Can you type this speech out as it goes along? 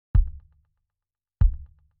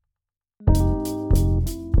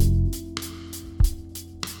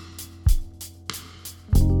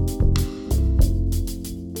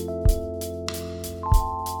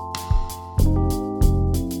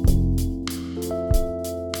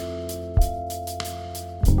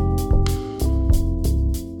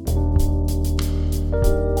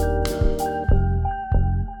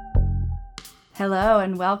Hello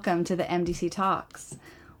and welcome to the MDC Talks.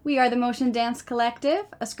 We are the Motion Dance Collective,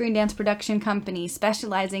 a Screendance production company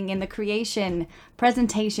specializing in the creation,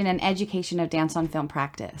 presentation, and education of dance on film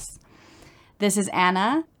practice. This is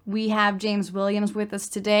Anna. We have James Williams with us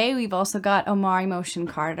today. We've also got Omari Motion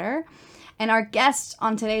Carter. And our guest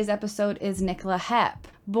on today's episode is Nicola Hepp.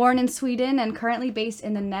 Born in Sweden and currently based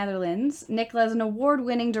in the Netherlands, Nicola is an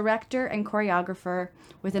award-winning director and choreographer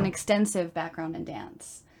with an extensive background in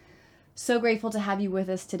dance. So grateful to have you with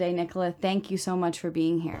us today, Nicola. Thank you so much for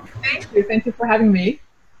being here. Thank you. Thank you for having me.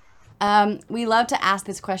 We love to ask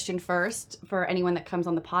this question first for anyone that comes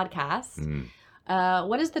on the podcast.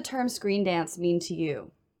 What does the term Screendance mean to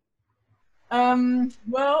you?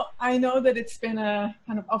 Well, I know that it's been a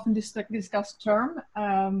kind of often discussed term.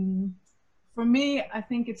 For me, I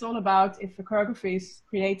think it's all about if a choreography is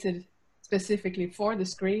created specifically for the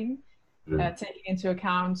screen, taking into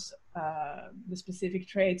account the specific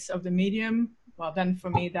traits of the medium, well, then for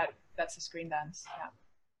me, that's a screen dance. Yeah.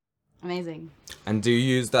 Amazing. And do you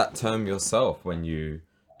use that term yourself when you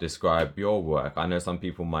describe your work? I know some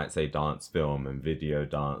people might say dance film and video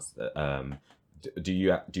dance. Do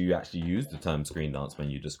you actually use the term screen dance when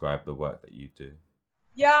you describe the work that you do?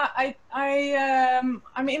 Yeah,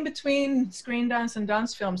 I'm in between screen dance and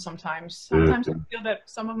dance film sometimes. Sometimes I feel that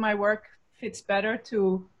some of my work fits better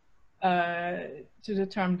to the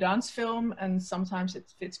term dance film, and sometimes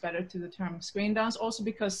it fits better to the term screen dance. Also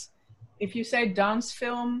because if you say dance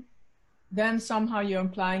film, then somehow you're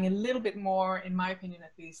implying a little bit more, in my opinion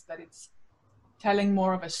at least, that it's telling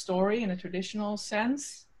more of a story in a traditional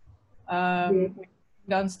sense.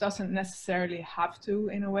 Dance doesn't necessarily have to,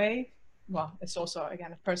 in a way. Well, it's also,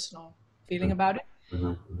 again, a personal feeling about it.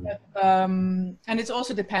 But, and it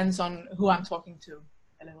also depends on who I'm talking to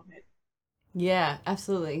a little bit. Yeah,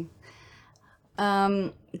 absolutely.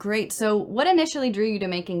 Great. So what initially drew you to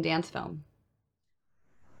making dance film?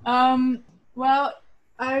 Well,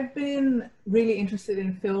 I've been really interested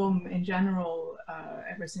in film in general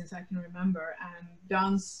ever since I can remember, and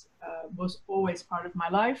dance was always part of my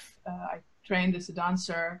life. I trained as a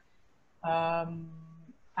dancer,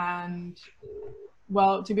 and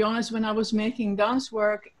well, to be honest, when I was making dance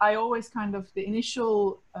work, I always kind of, the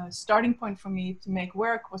initial starting point for me to make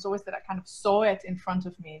work was always that I kind of saw it in front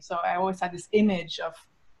of me. So I always had this image of,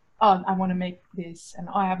 oh, I want to make this, and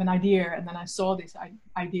oh, I have an idea, and then I saw this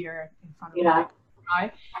idea in front of me.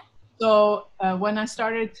 Right? So when I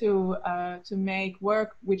started to make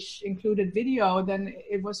work which included video, then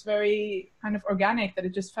it was very kind of organic, that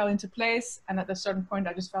it just fell into place. And at a certain point,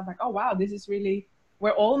 I just felt like, oh wow, this is really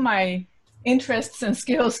where all my interests and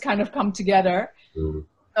skills kind of come together.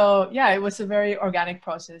 So yeah, it was a very organic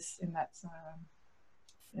process in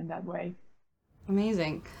that way.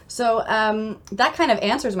 Amazing. So that kind of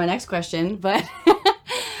answers my next question, but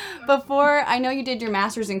before, I know you did your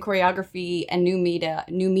master's in choreography and new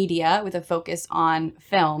media with a focus on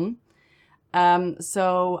film.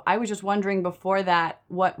 So I was just wondering before that,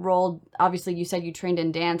 what role, obviously you said you trained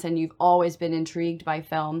in dance and you've always been intrigued by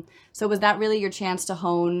film. So was that really your chance to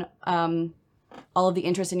hone all of the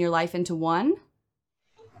interest in your life into one?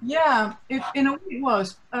 Yeah, in a way it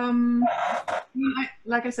was.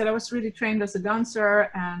 Like I said, I was really trained as a dancer,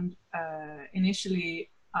 and initially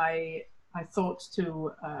I thought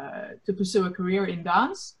to pursue a career in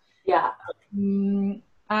dance. Yeah.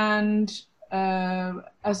 And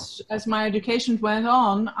as my education went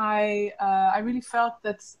on, I really felt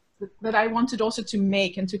that I wanted also to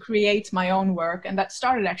make and to create my own work, and that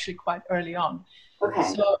started actually quite early on.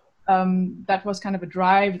 Okay. So that was kind of a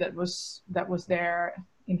drive that was there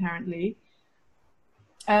inherently.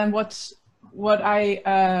 And what I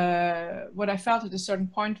felt at a certain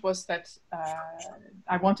point was that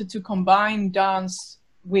I wanted to combine dance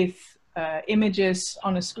with images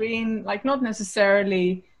on a screen, like not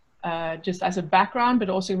necessarily just as a background, but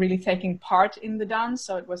also really taking part in the dance.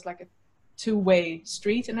 So it was like a two-way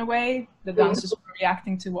street in a way. The dancers were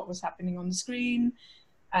reacting to what was happening on the screen,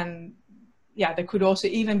 and yeah, there could also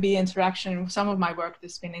even be interaction. Some of my work,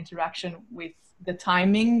 there's been interaction with the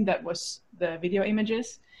timing that was the video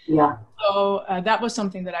images. Yeah. So that was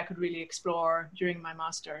something that I could really explore during my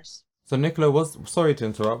master's. So Nicola, sorry to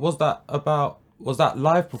interrupt, was that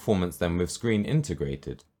live performance then with screen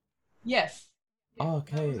integrated? Yes. Oh,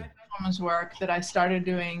 okay. That was performance work that I started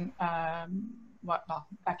doing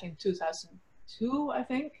back in 2002, I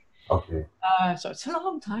think. Okay. So it's a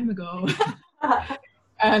long time ago.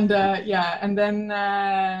 And and then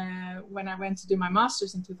when I went to do my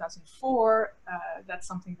master's in 2004, that's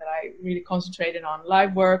something that I really concentrated on,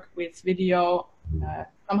 live work with video,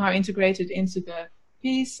 somehow integrated into the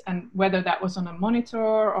piece, and whether that was on a monitor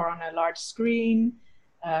or on a large screen.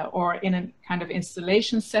 or in a kind of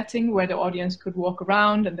installation setting where the audience could walk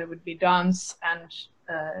around and there would be dance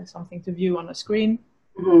and something to view on a screen.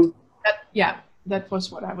 That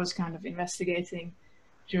was what I was kind of investigating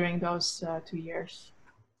during those 2 years.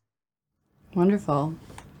 Wonderful.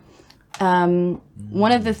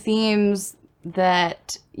 One of the themes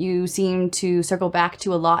that you seem to circle back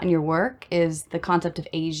to a lot in your work is the concept of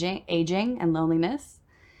aging and loneliness.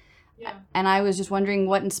 Yeah. And I was just wondering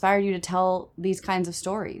what inspired you to tell these kinds of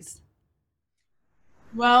stories.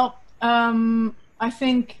 Well, I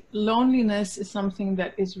think loneliness is something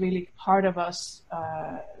that is really part of us,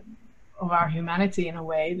 of our humanity in a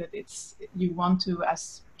way, that you want to,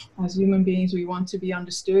 as human beings, we want to be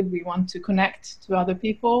understood, we want to connect to other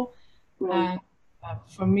people. And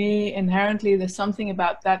for me, inherently, there's something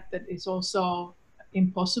about that is also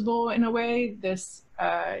impossible in a way. There's,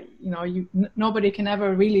 nobody can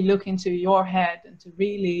ever really look into your head and to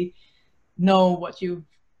really know what you've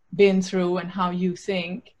been through and how you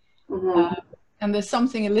think. And there's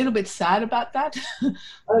something a little bit sad about that.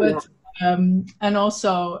 And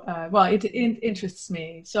also, it interests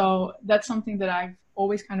me. So that's something that I've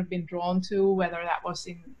always kind of been drawn to, whether that was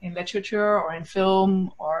in literature or in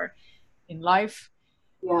film or in life.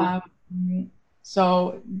 That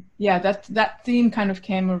theme kind of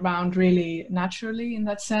came around really naturally in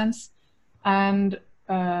that sense. And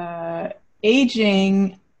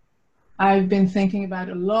aging, I've been thinking about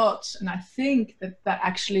a lot, and I think that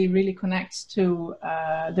actually really connects to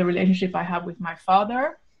the relationship I have with my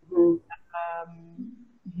father.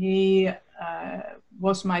 He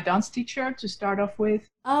was my dance teacher to start off with.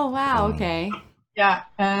 Oh, wow. Okay. Yeah,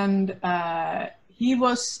 and he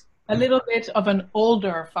was a little bit of an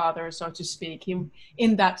older father, so to speak.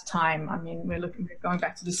 In that time, I mean, we're going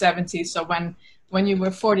back to the 70s. So when you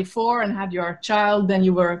were 44 and had your child, then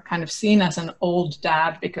you were kind of seen as an old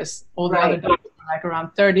dad, because all the other dads were like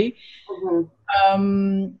around 30.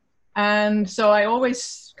 And so I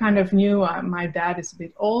always kind of knew my dad is a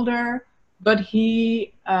bit older, but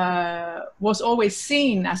he was always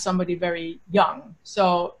seen as somebody very young.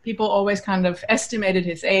 So people always kind of estimated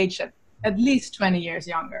his age at least 20 years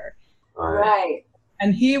younger. Right.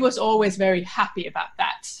 And he was always very happy about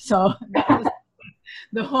that. So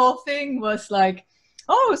the whole thing was like,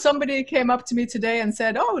 oh, somebody came up to me today and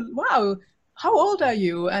said, oh, wow, how old are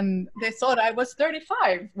you? And they thought I was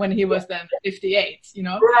 35 when he was then 58, you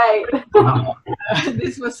know? Right.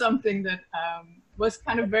 This was something that was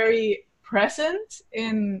kind of very present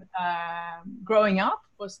in growing up,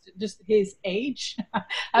 was just his age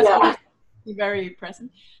has always been very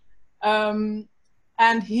present.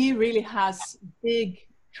 And he really has big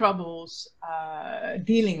troubles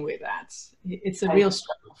dealing with that. It's a real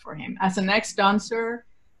struggle for him. As an ex-dancer,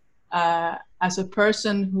 as a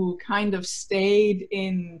person who kind of stayed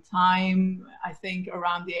in time, I think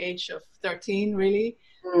around the age of 13, really,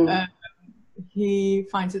 he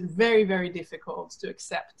finds it very, very difficult to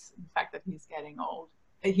accept the fact that he's getting old.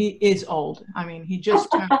 He is old. I mean, he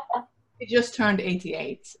just turned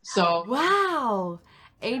 88. So wow,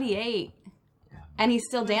 88. And he's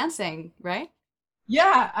still dancing, right?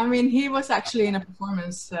 Yeah, I mean, he was actually in a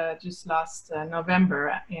performance just last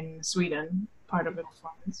November in Sweden, part of a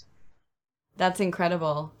performance. That's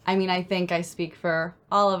incredible. I mean, I think I speak for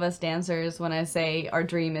all of us dancers when I say our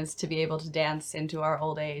dream is to be able to dance into our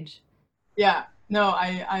old age. Yeah, no,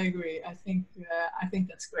 I agree. I think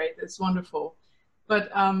that's great. It's wonderful.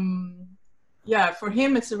 But for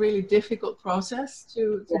him, it's a really difficult process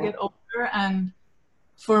to get older. And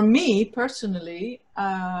for me personally,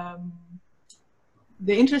 the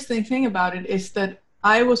interesting thing about it is that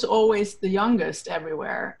I was always the youngest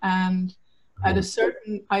everywhere. And I was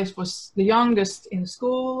the youngest in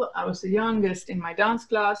school. I was the youngest in my dance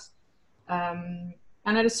class. And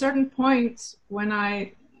at a certain point when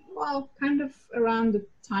kind of around the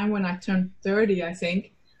time when I turned 30, I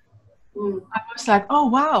think, I was like, oh,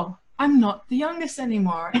 wow, I'm not the youngest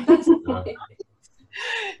anymore.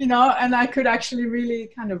 You know, and I could actually really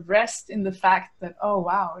kind of rest in the fact that, oh,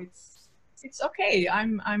 wow, it's okay.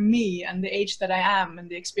 I'm me and the age that I am and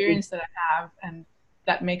the experience that I have, and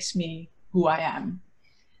that makes me who I am.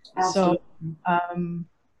 Absolutely. So,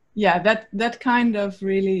 that kind of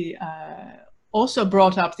really also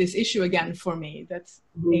brought up this issue again for me, that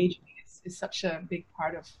aging is such a big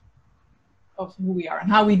part of who we are and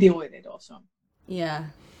how we deal with it also. Yeah.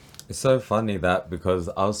 It's so funny that, because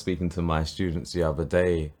I was speaking to my students the other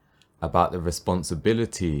day about the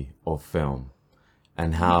responsibility of film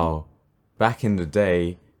and how back in the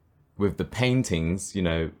day with the paintings, you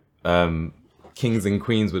know, kings and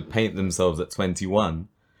queens would paint themselves at 21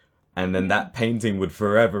 and then that painting would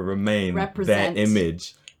forever remain their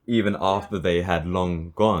image even after they had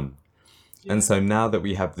long gone. And so now that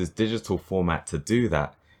we have this digital format to do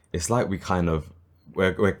that, it's like we kind of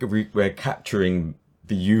we're capturing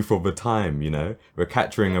the youth of a time, you know. We're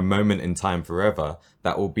capturing a moment in time forever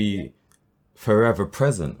that will be forever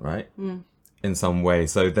present, right? In some way.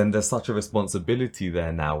 So then there's such a responsibility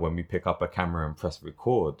there now when we pick up a camera and press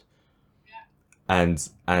record. And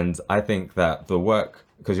I think that the work,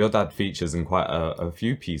 because your dad features in quite a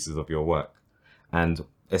few pieces of your work, and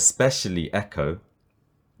especially Echo,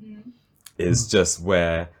 is just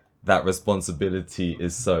where that responsibility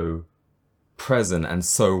is so present and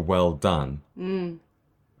so well done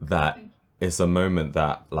that it's a moment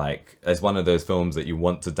that, like, it's one of those films that you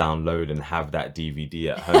want to download and have that DVD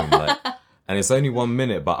at home, like, and it's only 1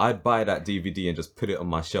 minute, but I'd buy that DVD and just put it on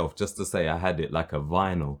my shelf just to say I had it, like a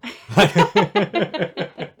vinyl.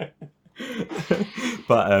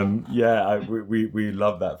 But we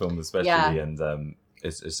love that film especially, and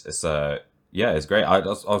it's great. I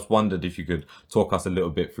was wondered if you could talk us a little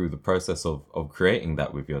bit through the process of creating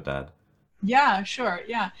that with your dad. Yeah, sure.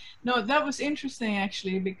 Yeah. No, that was interesting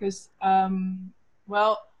actually, because,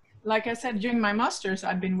 well, like I said, during my master's,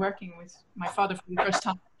 I'd been working with my father for the first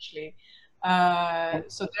time actually.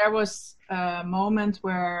 So there was a moment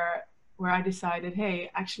where I decided, hey,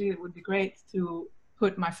 actually it would be great to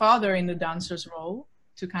put my father in the dancer's role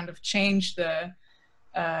to kind of change the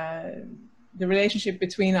relationship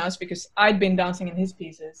between us, because I'd been dancing in his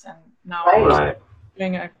pieces and now I was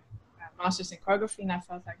doing a master's in choreography, and I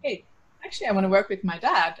felt like, hey, actually I want to work with my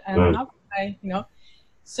dad, and how can I, you know.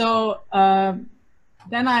 So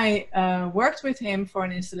then I worked with him for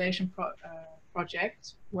an installation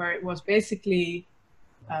project where it was basically,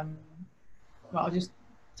 well, I'll just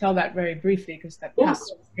tell that very briefly because that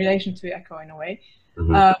has relation to Echo in a way.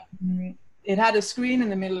 It had a screen in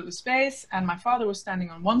the middle of the space, and my father was standing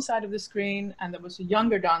on one side of the screen, and there was a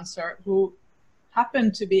younger dancer who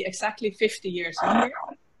happened to be exactly 50 years younger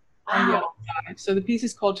on the other side. So the piece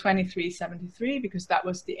is called 2373 because that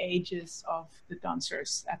was the ages of the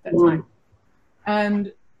dancers at that time.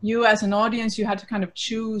 And you as an audience, you had to kind of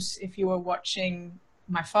choose if you were watching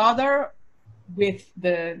my father with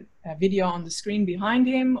the video on the screen behind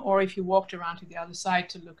him, or if you walked around to the other side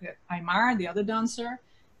to look at Aymar, the other dancer,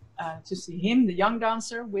 to see him, the young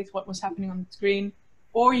dancer, with what was happening on the screen.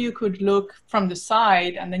 Or you could look from the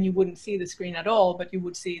side and then you wouldn't see the screen at all, but you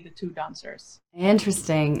would see the two dancers.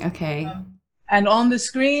 Interesting. Okay. And on the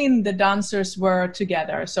screen, the dancers were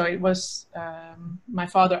together. So it was my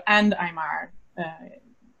father and Aymar,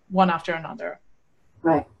 one after another.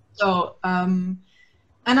 Right. So, and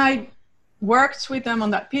I worked with them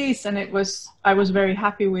on that piece, and I was very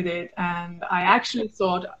happy with it. And I actually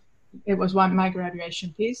thought it was my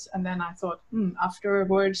graduation piece. And then I thought,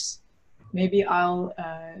 afterwards, maybe I'll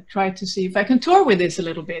try to see if I can tour with this a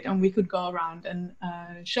little bit, and we could go around and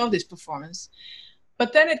show this performance.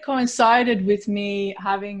 But then it coincided with me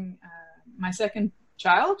having my second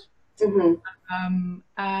child.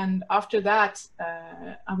 And after that,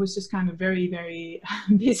 I was just kind of very, very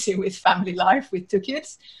busy with family life with 2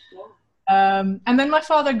 kids. And then my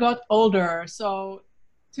father got older. So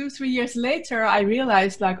 2-3 years later, I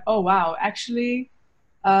realized, like, oh, wow, actually,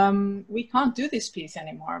 we can't do this piece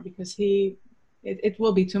anymore because it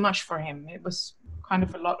will be too much for him. It was kind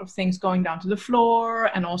of a lot of things going down to the floor,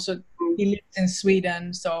 and also he lives in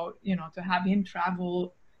Sweden. So, you know, to have him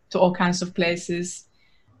travel to all kinds of places,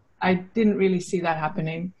 I didn't really see that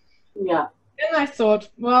happening. Yeah. Then I thought,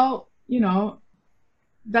 well, you know,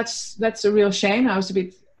 that's a real shame. I was a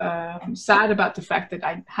bit sad about the fact that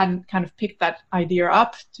I hadn't kind of picked that idea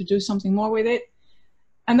up to do something more with it.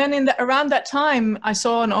 And then around that time, I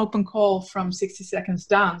saw an open call from 60 Seconds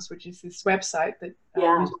Dance, which is this website that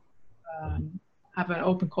have an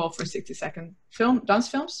open call for 60-second dance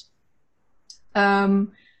films.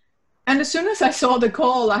 And as soon as I saw the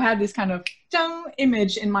call, I had this kind of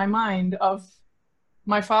image in my mind of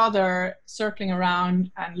my father circling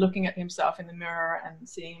around and looking at himself in the mirror and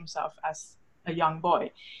seeing himself as a young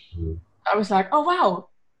boy. I was like, oh, wow,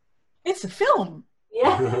 it's a film.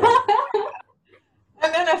 Yeah.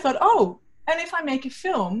 And then I thought, oh, and if I make a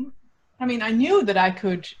film, I mean, I knew that I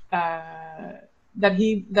could,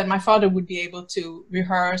 that my father would be able to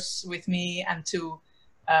rehearse with me and to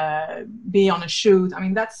be on a shoot. I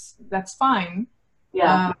mean, that's fine.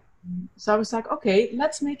 Yeah. So I was like, okay,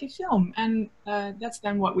 let's make a film. And that's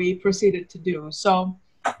then what we proceeded to do. So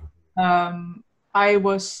I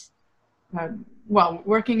was,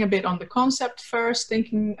 working a bit on the concept first,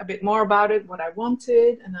 thinking a bit more about it, what I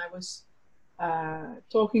wanted. And I was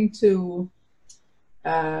talking to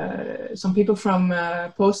some people from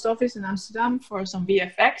post office in Amsterdam for some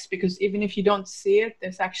VFX, because even if you don't see it,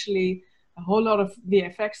 there's actually a whole lot of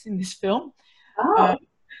VFX in this film. Oh.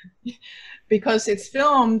 Because it's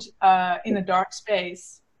filmed in a dark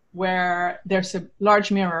space where there's a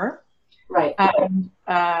large mirror. Right. And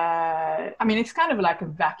I mean, it's kind of like a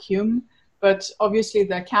vacuum, but obviously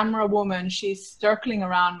the camera woman, she's circling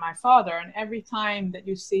around my father, and every time that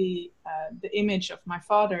you see the image of my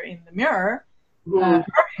father in the mirror, her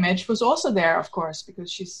image was also there, of course,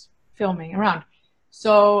 because she's filming around.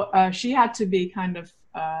 So she had to be kind of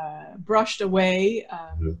brushed away,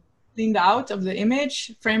 cleaned out of the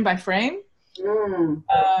image frame by frame.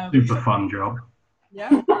 Super fun job.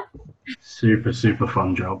 Yeah. Super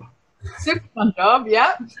fun job. Super fun job,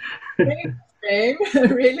 yeah. Frame,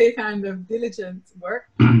 really kind of diligent work.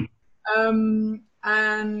 And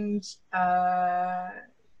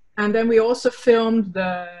then we also filmed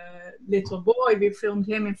the little boy. We filmed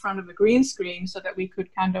him in front of a green screen so that we could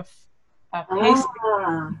kind of paste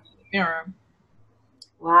the mirror.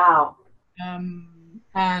 Wow.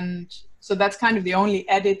 And so that's kind of the only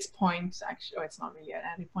edit point, actually. Oh, it's not really an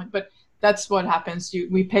edit point, but that's what happens.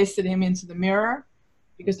 We pasted him into the mirror,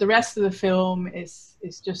 because the rest of the film is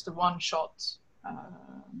just a one shot.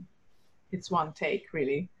 It's one take,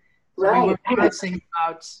 really. So Right. we were practicing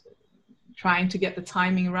about trying to get the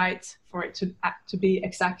timing right for it to be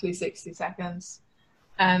exactly 60 seconds.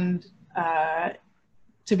 And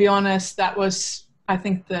to be honest, that was, I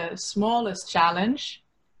think, the smallest challenge,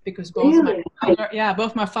 because both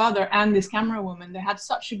both my father and this camera woman, they had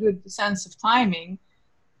such a good sense of timing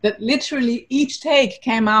that literally each take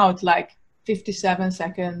came out like 57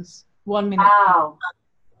 seconds, 1 minute, Wow.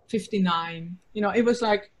 59. You know, it was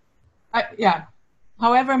like,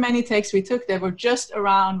 however many takes we took, they were just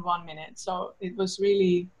around 1 minute. So it was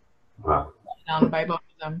really done by both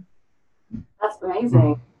of them. That's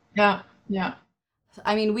amazing. Yeah, yeah.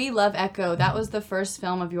 I mean, we love Echo. That was the first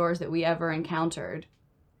film of yours that we ever encountered.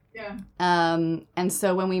 Yeah. And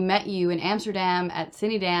so when we met you in Amsterdam at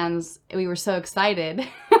Screendance, we were so excited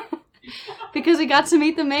because we got to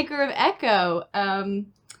meet the maker of Echo. And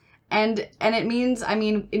it means, I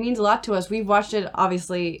mean, it means a lot to us. We've watched it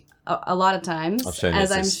obviously a lot of times, I've shown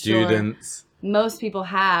as it to I'm students. sure most people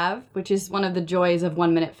have, which is one of the joys of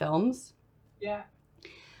 1 minute films. Yeah.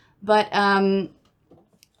 But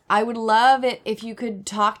I would love it if you could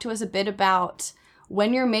talk to us a bit about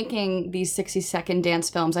when you're making these 60-second dance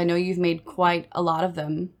films. I know you've made quite a lot of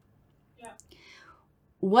them. Yeah.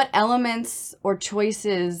 What elements or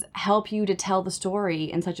choices help you to tell the story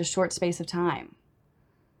in such a short space of time?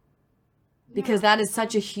 Because that is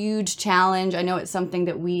such a huge challenge. I know it's something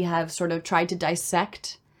that we have sort of tried to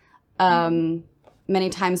dissect many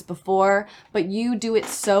times before, but you do it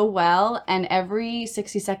so well, and every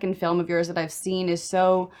 60-second film of yours that I've seen is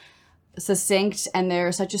so succinct, and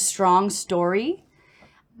they're such a strong story.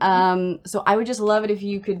 So I would just love it if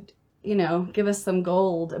you could, you know, give us some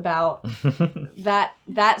gold about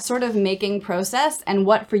that sort of making process, and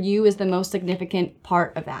what for you is the most significant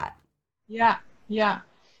part of that. Yeah, yeah.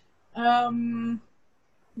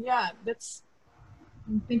 That's,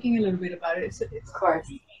 I'm thinking a little bit about it. It's Of course.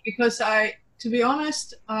 because to be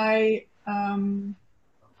honest, I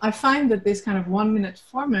find that this kind of 1 minute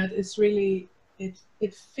format is really,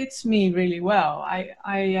 it fits me really well.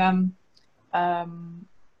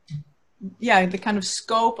 The kind of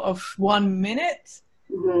scope of 1 minute,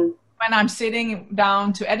 when I'm sitting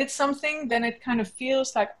down to edit something, then it kind of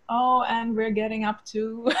feels like, oh, and we're getting up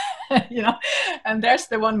to, you know, and there's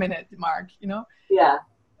the 1 minute mark, you know? Yeah.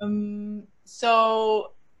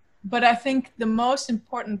 So, but I think the most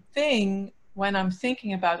important thing when I'm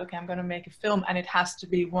thinking about, okay, I'm going to make a film and it has to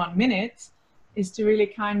be 1 minute, is to really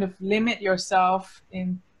kind of limit yourself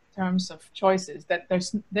in terms of choices. That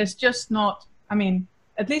there's just not, I mean,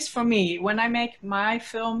 at least for me, when I make my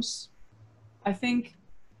films, I think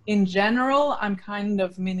in general, I'm kind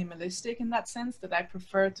of minimalistic in that sense, that I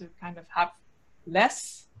prefer to kind of have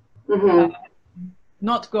less,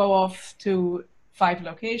 not go off to 5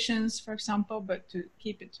 locations, for example, but to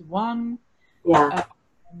keep it to 1. Yeah.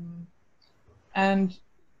 And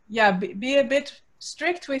yeah, be a bit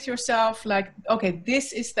strict with yourself, like, okay,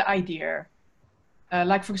 this is the idea.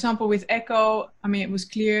 Like, for example, with Echo, I mean, it was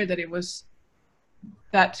clear that it was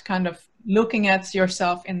that kind of looking at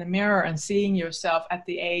yourself in the mirror and seeing yourself at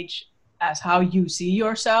the age as how you see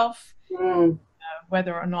yourself,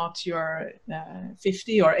 whether or not you're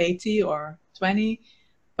 50 or 80 or 20,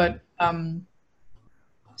 but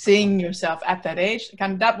seeing yourself at that age,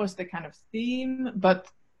 kind of, that was the kind of theme. But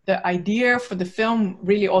the idea for the film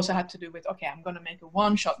really also had to do with, okay, I'm going to make a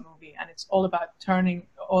one-shot movie, and it's all about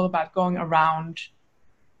going around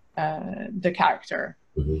the character.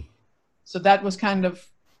 Mm-hmm. So that was kind of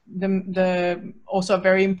the also a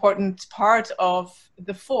very important part of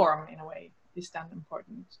the form, in a way. Is that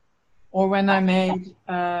important? Or when I made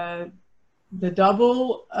the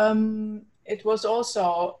double, it was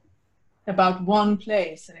also about one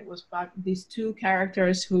place, and it was about these two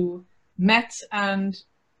characters who met and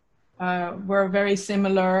were very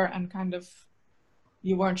similar, and kind of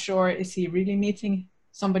you weren't sure, is he really meeting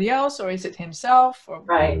somebody else, or is it himself, or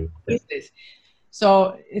Right. what is this?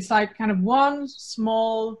 So it's like kind of one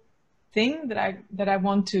small thing that I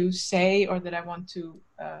want to say, or that I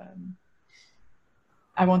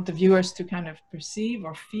want the viewers to kind of perceive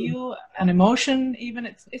or feel an emotion. Even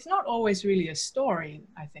it's not always really a story,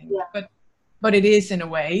 I think, but it is in a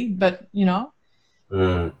way. But you know,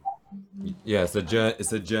 yeah,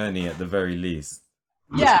 it's a journey at the very least.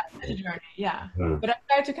 Yeah, it's a journey. Yeah, Mm. but I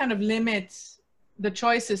try to kind of limit the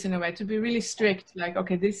choices in a way, to be really strict. Like,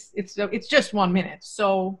 okay, it's just 1 minute,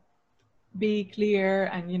 so be clear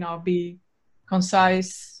and be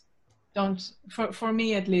concise. Don't, for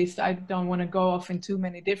me at least, I don't want to go off in too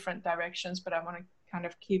many different directions, but I want to kind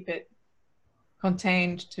of keep it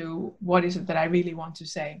contained to what is it that I really want to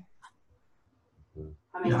say.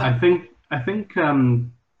 Yeah, I think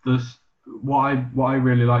this what I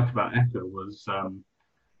really liked about Echo was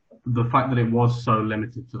the fact that it was so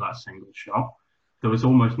limited to that single shot. There was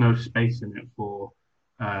almost no space in it for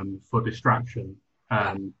distraction.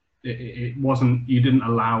 It wasn't. You didn't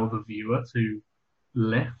allow the viewer to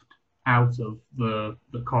lift out of the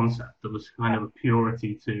concept. There was kind of a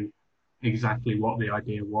purity to exactly what the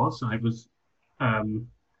idea was, and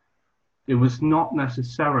it was not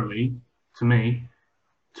necessarily, to me,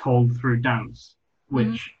 told through dance,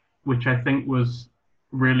 which I think was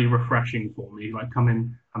really refreshing for me. Like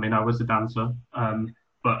I was a dancer,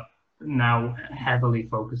 but now heavily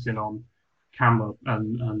focusing on camera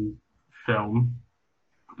and film.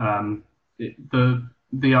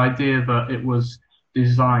 The idea that it was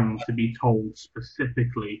designed to be told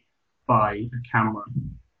specifically by a camera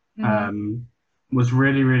was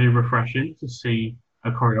really, really refreshing to see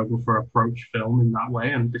a choreographer approach film in that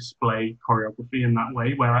way and display choreography in that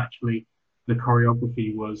way, where actually the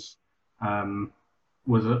choreography was a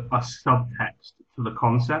subtext to the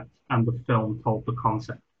concept, and the film told the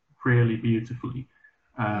concept really beautifully.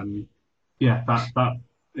 That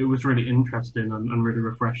it was really interesting and really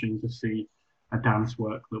refreshing to see a dance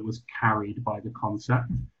work that was carried by the concept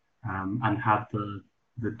and had the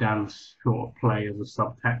dance sort of play as a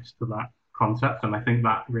subtext to that concept. And I think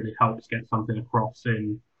that really helps get something across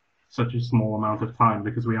in such a small amount of time,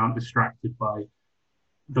 because we aren't distracted by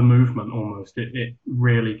the movement almost. It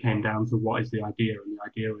really came down to what is the idea, and the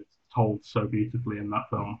idea is told so beautifully in that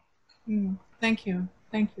film. Thank you.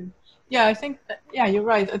 Yeah, I think that, you're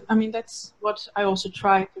right. I mean, that's what I also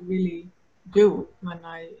try to really do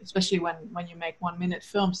especially when you make 1 minute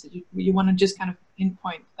films, that you want to just kind of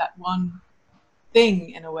pinpoint that one thing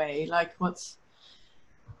in a way, like what's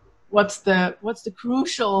the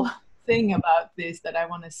crucial thing about this that I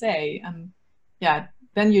want to say, and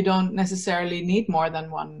then you don't necessarily need more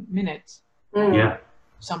than 1 minute.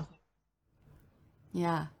 Something.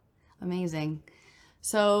 Yeah, amazing.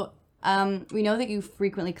 So we know that you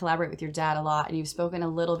frequently collaborate with your dad a lot, and you've spoken a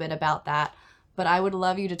little bit about that, but I would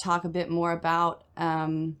love you to talk a bit more about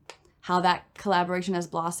how that collaboration has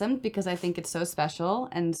blossomed, because I think it's so special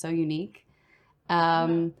and so unique.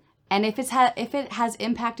 And if it has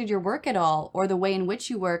impacted your work at all, or the way in which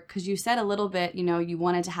you work, because you said a little bit, you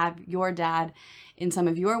wanted to have your dad in some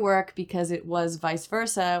of your work because it was vice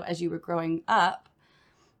versa as you were growing up.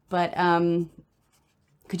 But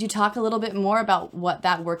could you talk a little bit more about what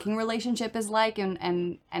that working relationship is like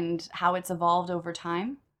and how it's evolved over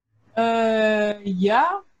time? I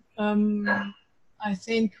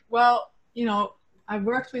think, I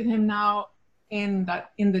worked with him now in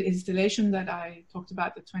the installation that I talked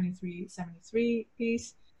about, the 2373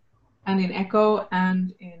 piece, and in Echo,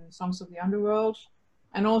 and in Songs of the Underworld.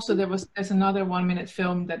 And also there's another 1 minute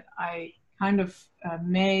film that I kind of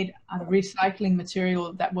made out of recycling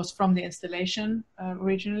material that was from the installation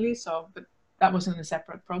originally. But that was in a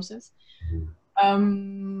separate process.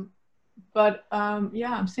 I'm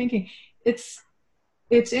thinking it's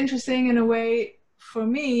interesting in a way for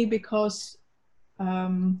me, because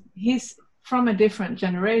he's from a different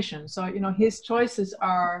generation, so his choices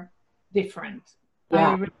are different.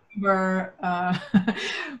 I remember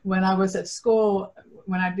when I was at school,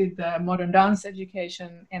 when I did the modern dance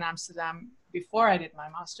education in Amsterdam before I did my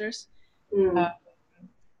master's,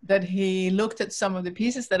 that he looked at some of the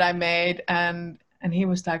pieces that I made, and he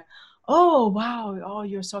was like, "Oh wow, oh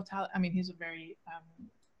you're so talented." I mean, he's a very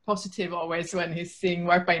positive always when he's seeing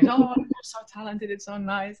work by him. Oh, you're so talented, it's so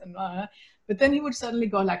nice, and but then he would suddenly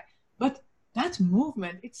go like, but that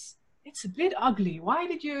movement, it's a bit ugly. Why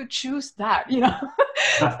did you choose that? You know.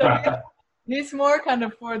 So he's more kind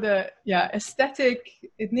of for the aesthetic.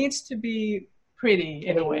 It needs to be pretty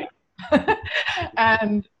in a way,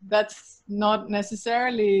 and that's not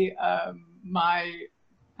necessarily my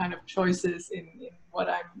kind of choices in what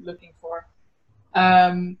I'm looking for.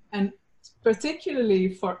 And particularly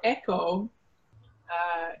for Echo,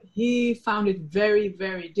 he found it very,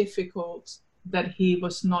 very difficult that he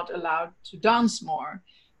was not allowed to dance more,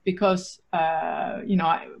 because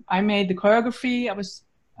I made the choreography. I was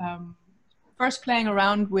first playing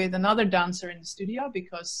around with another dancer in the studio,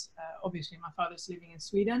 because obviously my father's living in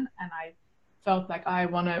Sweden, and I felt like I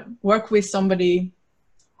want to work with somebody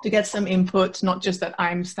to get some input, not just that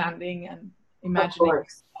I'm standing and imagining.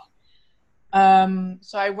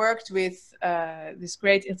 So I worked with this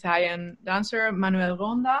great Italian dancer, Manuel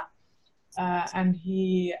Ronda, and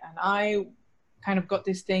he and I kind of got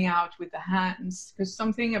this thing out with the hands, because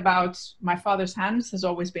something about my father's hands has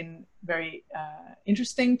always been very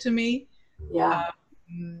interesting to me. Yeah.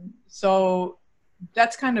 So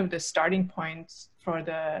that's kind of the starting point for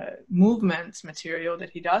the movement material that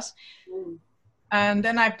he does. And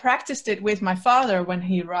then I practiced it with my father when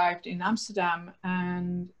he arrived in Amsterdam,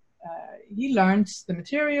 and he learned the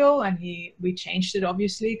material, and we changed it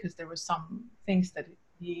obviously, because there were some things that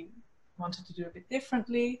he wanted to do a bit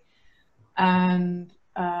differently. And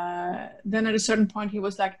then at a certain point he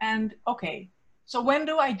was like, and okay, so when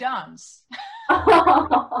do I dance?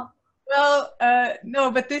 Well,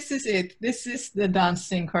 no, but this is it. This is the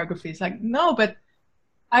dancing choreography. It's like, no, but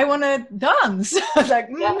I want to dance. I was like,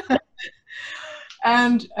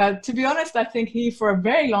 And to be honest, I think he, for a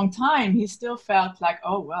very long time, he still felt like,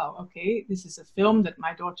 oh, well, okay, this is a film that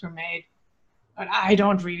my daughter made, but I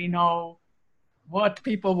don't really know what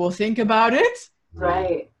people will think about it.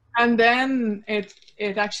 Right. And then it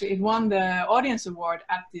won the audience award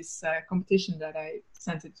at this competition that I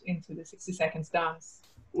sent it into, the 60 Seconds Dance.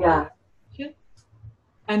 Yeah.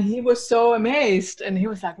 And he was so amazed, and he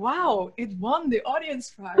was like, wow, it won the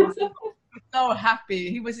audience prize. And he was so happy.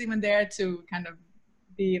 He was even there to kind of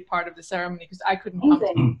be a part of the ceremony, because I couldn't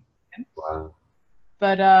come. Wow.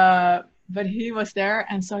 But he was there,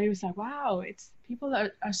 and so he was like, wow, people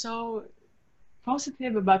are so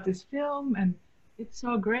positive about this film, and it's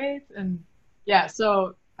so great. And yeah,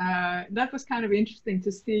 so that was kind of interesting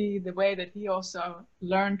to see the way that he also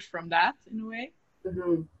learned from that in a way.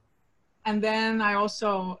 Mm-hmm. And then I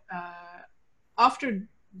also, after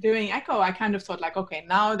doing Echo, I kind of thought like, okay,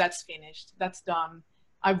 now that's finished, that's done.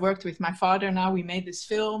 I've worked with my father now, we made this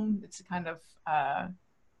film. It's a kind of,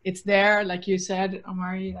 it's there, like you said,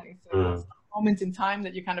 Omari, like it's a moment in time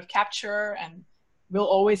that you kind of capture, and we'll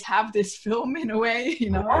always have this film in a way,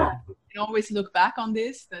 you know. Yeah. You can always look back on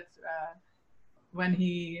this, that when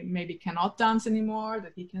he maybe cannot dance anymore,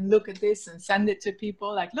 that he can look at this and send it to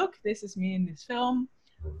people like, look, this is me in this film.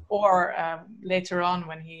 Or later on,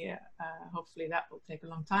 when he, hopefully that will take a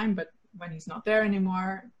long time, but when he's not there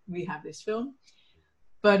anymore, we have this film.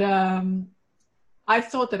 But I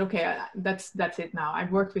thought that, okay, that's it now.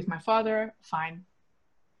 I've worked with my father, fine.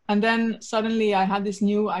 And then suddenly I had this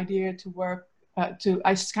new idea to work,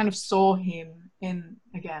 I just kind of saw him in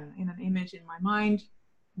an image in my mind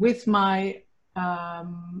with my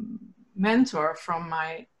mentor from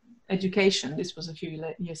my education. This was a few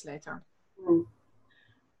years later. Mm.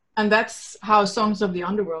 And that's how Songs of the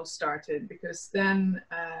Underworld started, because then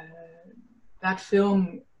that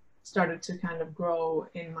film started to kind of grow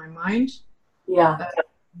in my mind. Yeah.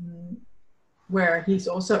 Where he's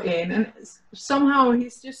also in, and somehow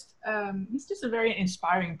he's just a very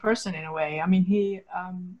inspiring person in a way. I mean, he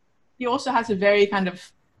also has a very kind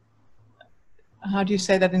of, how do you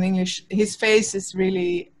say that in English? His face is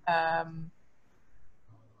really,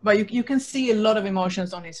 but you can see a lot of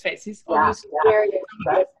emotions on his face. He's obviously very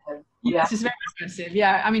expressive. Yes, it's very expressive.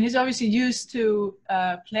 Yeah, I mean, he's obviously used to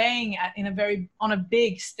playing on a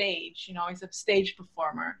big stage. You know, he's a stage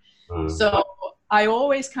performer. So I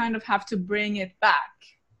always kind of have to bring it back.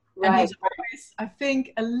 Right. And he's always, I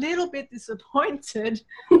think, a little bit disappointed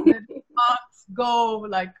that he can't go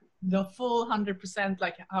like the full 100%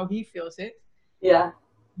 like how he feels it. Yeah.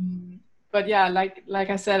 But yeah, like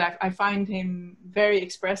I said, I find him very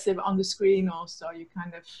expressive on the screen also. You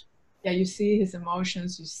kind of, you see his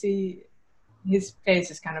emotions, you see his face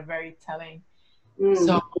is kind of very telling.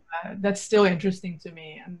 So that's still interesting to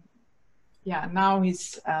me. And yeah, now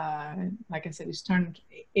he's, like I said, he's turned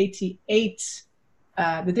 88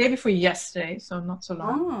 the day before yesterday, so not so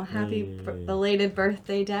long. Oh, happy belated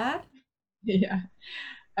birthday, Dad. Yeah.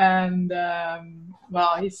 And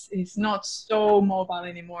well, he's not so mobile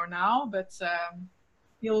anymore now, but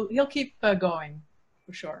he'll keep going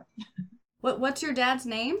for sure. What's your dad's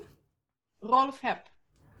name? Rolf Hepp.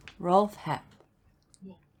 Rolf Hepp.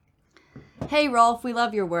 Hey Rolf, we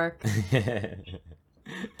love your work.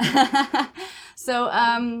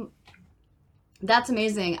 So that's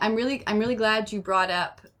amazing. I'm really glad you brought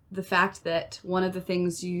up the fact that one of the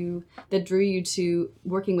things that drew you to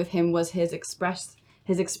working with him was his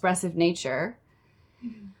expressive nature,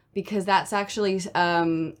 because that's actually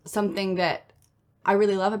something that I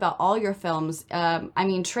really love about all your films. I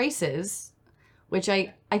mean, Traces, which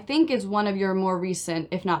I think is one of your more recent,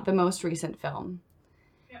 if not the most recent film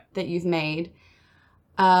that you've made.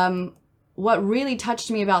 What really touched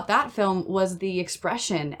me about that film was the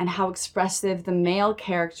expression and how expressive the male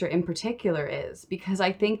character in particular is, because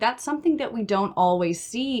I think that's something that we don't always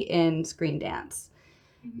see in Screendance.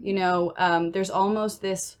 You know, there's almost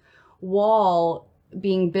this wall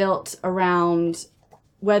being built around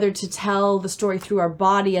whether to tell the story through our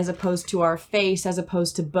body as opposed to our face, as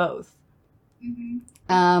opposed to both.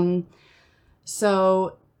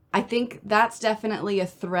 So I think that's definitely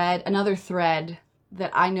another thread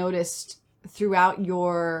that I noticed throughout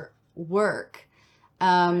your work.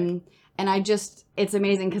 And it's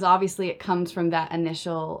amazing because obviously it comes from that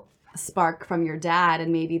initial spark from your dad,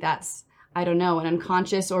 and maybe that's, I don't know, an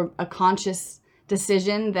unconscious or a conscious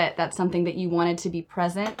decision that's something that you wanted to be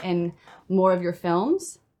present in more of your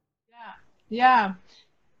films.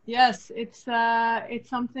 Yes, it's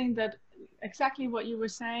something that, exactly what you were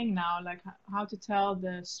saying now, like how to tell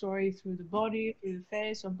the story through the body, through the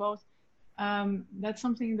face, or both. That's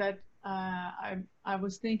something that I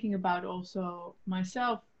was thinking about also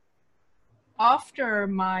myself after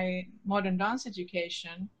my modern dance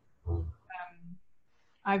education.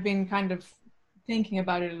 I've been kind of thinking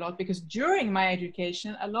about it a lot, because during my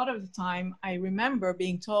education, a lot of the time I remember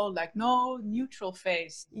being told, like, no neutral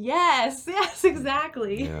face. Yes,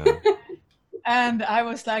 exactly. Yeah. And I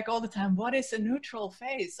was like all the time, what is a neutral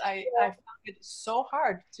face? I found it so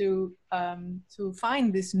hard to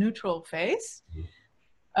find this neutral face.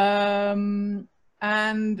 And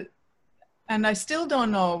I still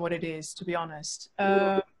don't know what it is, to be honest.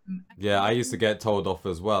 Yeah, I used to get told off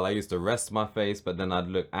as well. I used to rest my face, but then I'd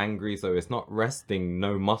look angry. So it's not resting,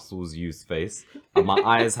 no muscles use face. And my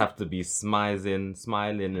eyes have to be smiling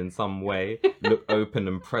in some way, look open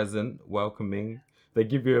and present, welcoming. They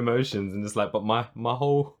give you emotions, and it's like, but my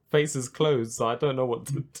whole face is closed, so I don't know what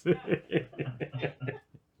to do.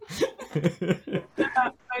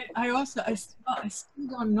 I still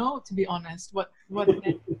don't know, to be honest, what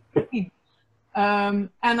they mean. And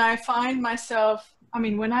I find myself, I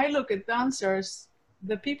mean, when I look at dancers,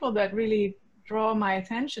 the people that really draw my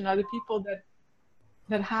attention are the people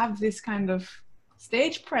that have this kind of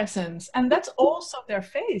stage presence, and that's also their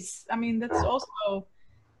face. I mean, that's also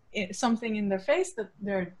something in their face that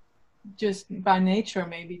they're just by nature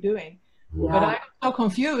maybe doing. But I got so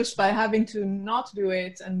confused by having to not do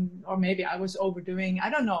it, or maybe I was overdoing, I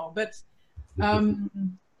don't know. But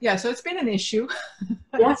yeah, so it's been an issue.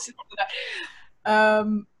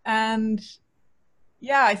 And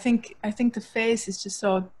yeah, I think the face is just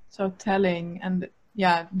so telling. And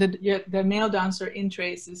yeah, the male dancer in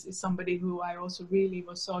Traces is somebody who I also really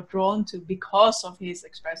was so drawn to because of his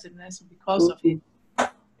expressiveness, because of his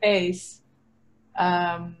face.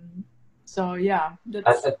 So yeah,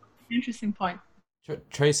 that's an interesting point.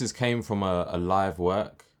 Traces came from a live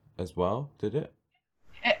work as well, did it?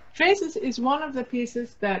 Traces is one of the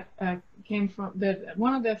pieces that came from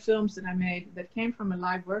one of the films that I made that came from a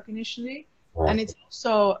live work initially, and it's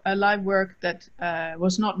also a live work that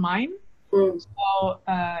was not mine. So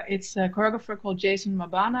it's a choreographer called Jason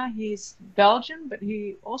Mabana. He's Belgian, but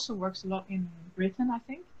he also works a lot in Britain, I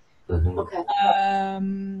think.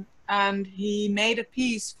 And he made a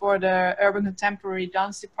piece for the Urban Contemporary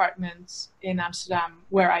Dance Department in Amsterdam,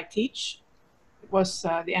 where I teach. It was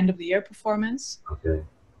the end of the year performance.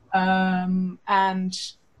 And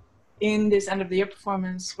in this end of the year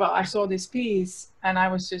performance, well, I saw this piece and I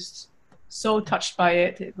was just so touched by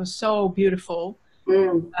it. It was so beautiful.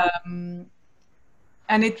 And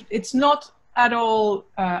it's not at all,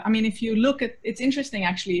 I mean, if you look at, it's interesting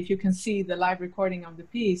actually, if you can see the live recording of the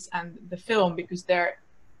piece and the film, because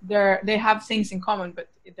they have things in common, but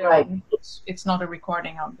it's not a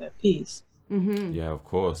recording of the piece. Yeah, of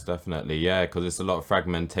course, definitely. Yeah, because it's a lot of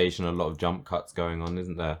fragmentation, a lot of jump cuts going on,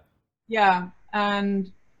 isn't there? Yeah,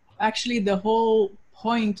 and actually the whole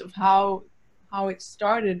point of how it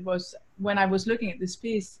started was when I was looking at this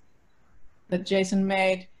piece that Jason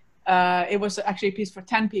made. It was actually a piece for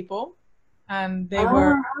 10 people, and they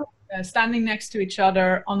were standing next to each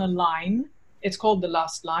other on a line. It's called the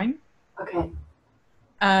last line. Okay.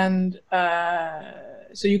 And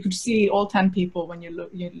so you could see all 10 people when you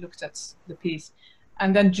looked at the piece.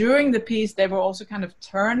 And then during the piece, they were also kind of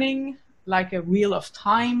turning like a wheel of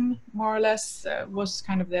time, more or less, was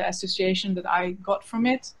kind of the association that I got from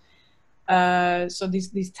it. So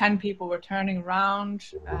these 10 people were turning around,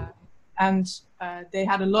 and they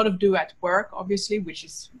had a lot of duet work, obviously, which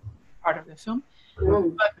is part of the film.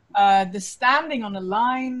 But the standing on a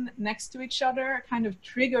line next to each other kind of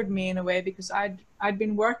triggered me in a way, because I'd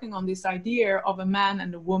been working on this idea of a man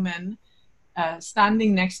and a woman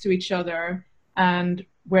standing next to each other, and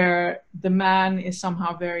where the man is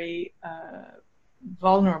somehow very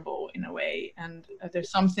vulnerable in a way, and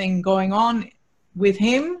there's something going on with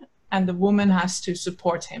him, and the woman has to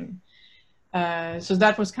support him. So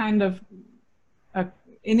that was kind of an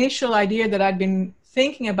initial idea that I'd been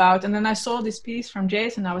thinking about, and then I saw this piece from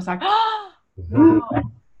Jason. I was like, oh,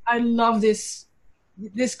 I love this.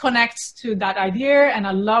 This connects to that idea, and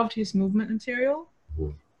I loved his movement material.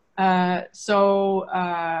 So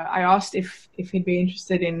I asked if he'd be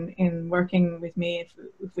interested in working with me,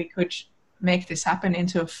 if we could make this happen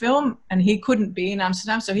into a film, and he couldn't be in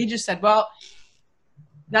Amsterdam, so he just said, well,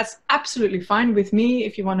 that's absolutely fine with me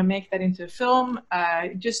if you want to make that into a film.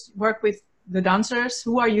 Just work with the dancers.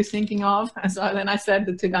 Who are you thinking of? And so then I said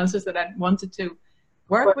the 2 dancers that I wanted to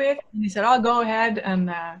work with, and he said, I'll go ahead.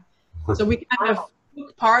 And so we kind of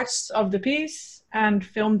took parts of the piece and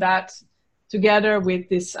filmed that together with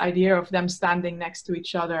this idea of them standing next to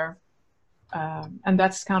each other. And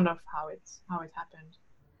that's kind of how it happened.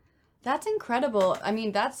 That's incredible. I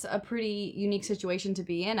mean, that's a pretty unique situation to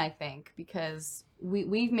be in, I think, because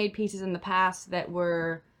we've made pieces in the past that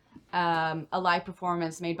were a live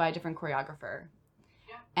performance made by a different choreographer.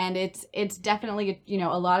 Yeah. And it's definitely,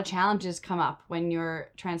 a lot of challenges come up when you're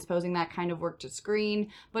transposing that kind of work to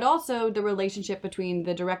screen, but also the relationship between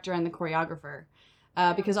the director and the choreographer.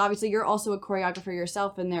 Because obviously you're also a choreographer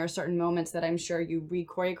yourself, and there are certain moments that I'm sure you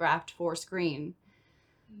re-choreographed for screen.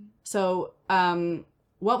 So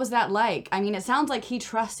what was that like? I mean, it sounds like he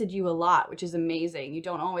trusted you a lot, which is amazing. You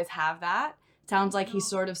don't always have that. It sounds like he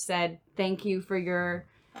sort of said, thank you for your,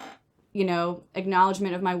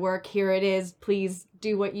 acknowledgement of my work. Here it is. Please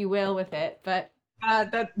do what you will with it. But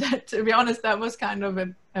that to be honest, that was kind of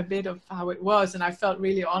a bit of how it was. And I felt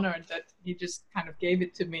really honored that he just kind of gave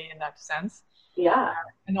it to me in that sense. Yeah.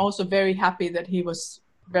 And also very happy that he was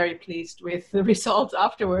very pleased with the results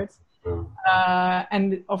afterwards.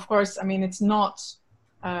 And of course, I mean, it's not,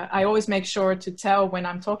 I always make sure to tell when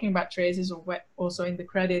I'm talking about traces, or also in the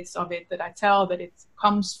credits of it, that I tell that it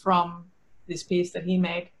comes from this piece that he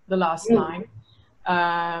made, the last line.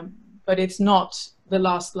 But it's not the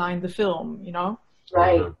last line, the film,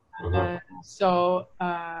 Right. So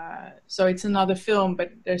it's another film,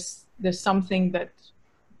 but there's something that,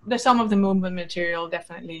 there's some of the movement material,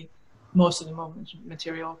 definitely most of the movement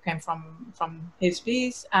material came from his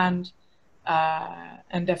piece, and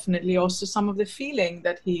definitely also some of the feeling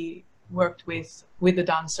that he worked with the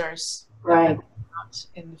dancers, right,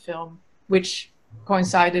 in the film, which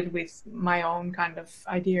coincided with my own kind of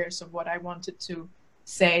ideas of what I wanted to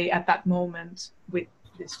say at that moment with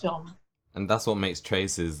this film. And that's what makes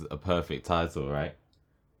Traces a perfect title, right?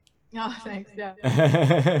 Oh, thanks.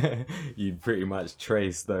 Yeah. You pretty much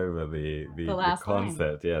traced over the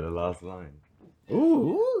concept. Line. Yeah, the last line.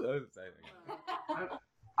 Ooh.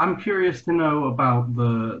 I'm curious to know about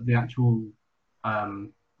the actual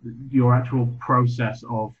your actual process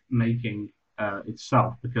of making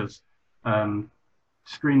itself, because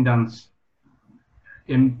Screendance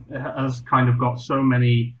has kind of got so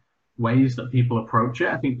many ways that people approach it.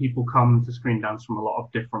 I think people come to Screendance from a lot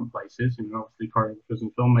of different places, obviously choreographers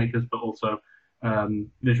and filmmakers, but also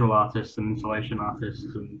visual artists and installation artists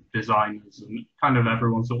and designers, and kind of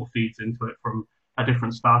everyone sort of feeds into it from a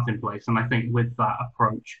different starting place. And I think with that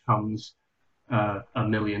approach comes a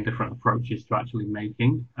million different approaches to actually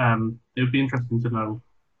making. It would be interesting to know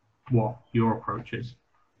what your approach is.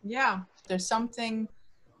 Yeah, there's something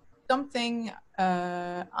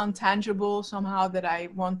untangible somehow that I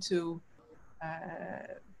want to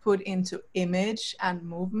put into image and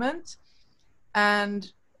movement.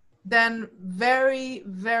 And then very,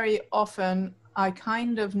 very often I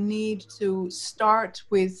kind of need to start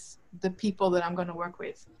with the people that I'm going to work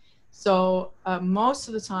with. So most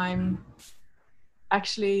of the time,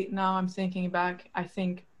 actually, now I'm thinking back, I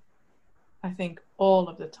think all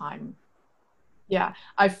of the time. Yeah,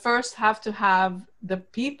 I first have to have the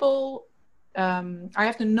people, I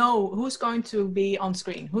have to know who's going to be on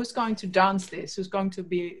screen, who's going to dance this, who's going to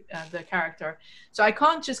be the character. So I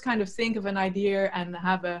can't just kind of think of an idea and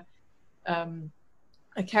have a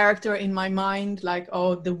a character in my mind, like,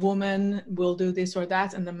 oh, the woman will do this or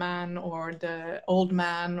that, and the man or the old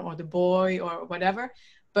man or the boy or whatever.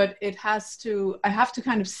 But I have to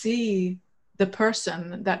kind of see the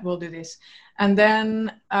person that will do this. And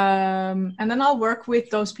then I'll work with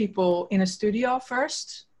those people in a studio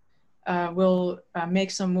first. We'll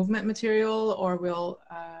make some movement material, or we'll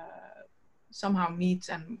somehow meet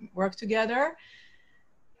and work together.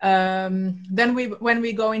 Then when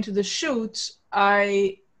we go into the shoot,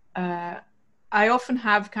 I often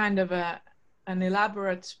have kind of an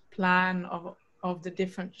elaborate plan of the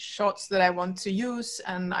different shots that I want to use,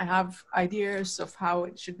 and I have ideas of how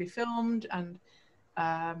it should be filmed, and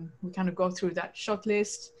we kind of go through that shot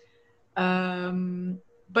list.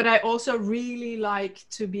 But I also really like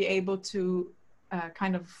to be able to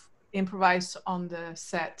kind of improvise on the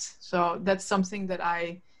set. So that's something that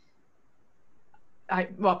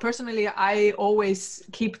well, personally, I always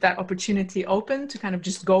keep that opportunity open to kind of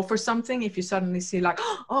just go for something. If you suddenly see like,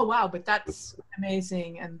 oh, wow, but that's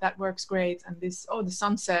amazing, and that works great, and this, oh, the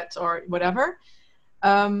sunset or whatever.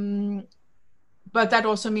 But that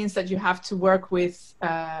also means that you have to work with,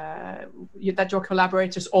 that your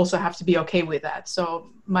collaborators also have to be okay with that. So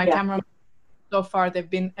my cameramen so far, they've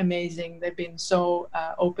been amazing. They've been so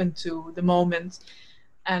open to the moment.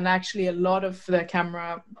 And actually a lot of the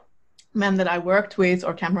camera men that I worked with,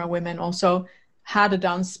 or camera women, also had a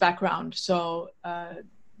dance background. So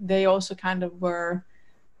they also kind of were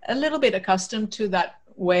a little bit accustomed to that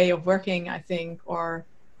way of working, I think, or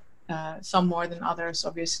some more than others,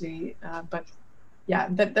 obviously. But yeah,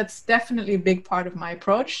 that's definitely a big part of my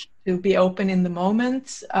approach, to be open in the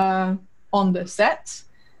moment on the set,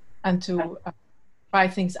 and to try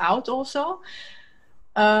things out also.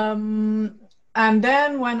 And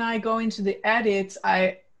then when I go into the edits,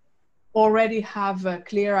 I already have a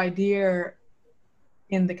clear idea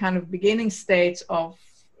in the kind of beginning stage of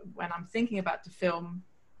when I'm thinking about the film,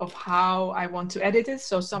 of how I want to edit it.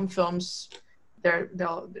 So some films,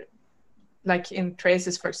 they'll like in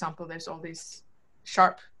Traces, for example, there's all these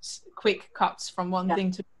sharp, quick cuts from one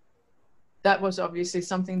thing to. That was obviously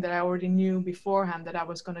something that I already knew beforehand that I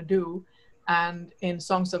was going to do. And in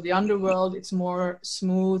Songs of the Underworld, it's more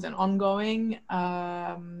smooth and ongoing.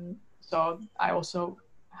 So I also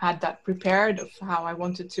had that prepared of how I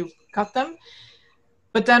wanted to cut them.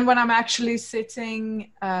 But then when I'm actually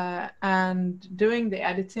sitting and doing the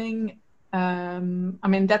editing, I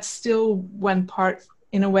mean, that's still one part,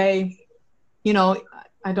 in a way, you know,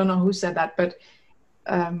 I don't know who said that, but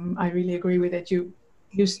I really agree with it. You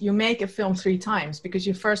make a film 3 times, because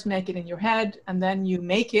you first make it in your head, and then you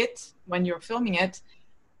make it when you're filming it.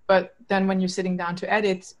 But then when you're sitting down to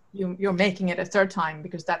edit, you're making it a 3rd time,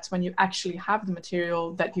 because that's when you actually have the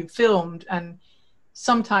material that you filmed. And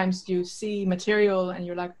sometimes you see material and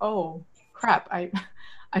you're like, oh crap, I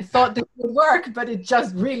thought this would work, but it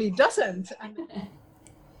just really doesn't.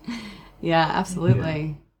 Yeah,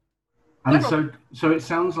 absolutely. Yeah. And so it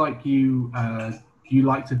sounds like you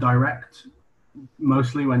like to direct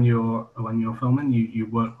mostly when you're filming. You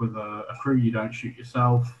work with a crew. You don't shoot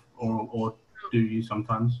yourself, or do you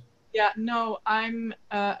sometimes? Yeah, no, I'm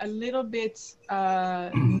a little bit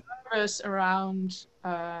nervous around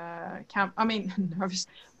I mean, nervous,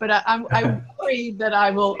 but I'm worried that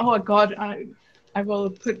I will. Oh God, I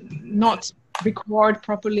will not record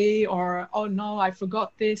properly, or oh no, I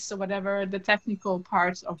forgot this, or whatever, the technical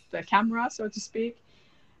parts of the camera, so to speak.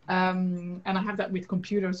 And I have that with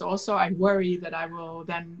computers also. I worry that I will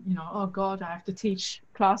then, you know, oh God, I have to teach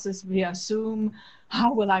classes via Zoom.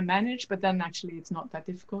 How will I manage? But then actually it's not that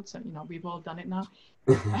difficult. So, you know, we've all done it now.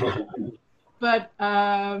 But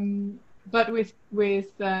with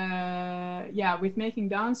making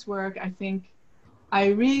dance work, I think I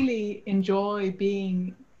really enjoy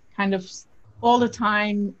being kind of all the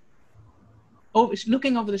time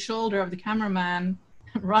looking over the shoulder of the cameraman,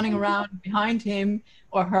 running around behind him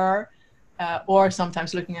or her, or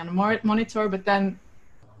sometimes looking on a monitor, but then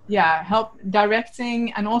help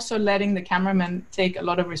directing, and also letting the cameraman take a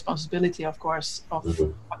lot of responsibility, of course, of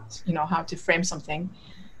you know, how to frame something.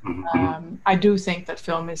 I do think that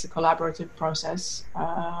film is a collaborative process,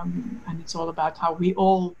 and it's all about how we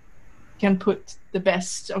all can put the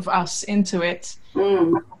best of us into it.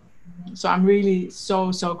 So I'm really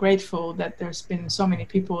so grateful that there's been so many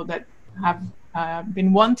people that have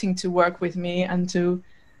been wanting to work with me and to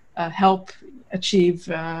help achieve,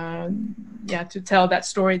 to tell that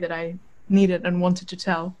story that I needed and wanted to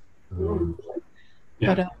tell.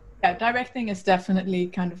 But directing is definitely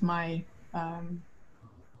kind of my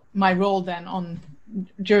role then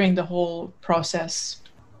during the whole process.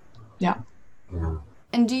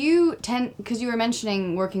 And do you tend, because you were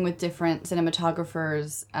mentioning working with different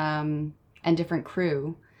cinematographers and different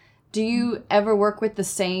crew, do you ever work with the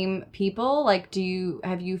same people? Like,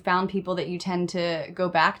 have you found people that you tend to go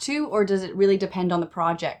back to, or does it really depend on the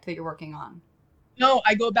project that you're working on? No,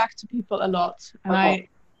 I go back to people a lot. And I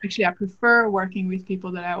prefer working with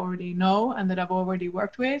people that I already know and that I've already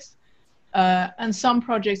worked with. And some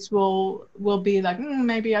projects will be like,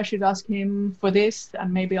 maybe I should ask him for this,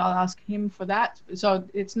 and maybe I'll ask him for that. So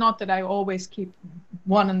it's not that I always keep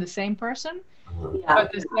one and the same person. Yeah.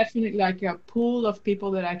 But there's definitely like a pool of people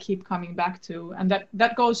that I keep coming back to. And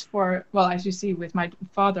that goes for, well, as you see with my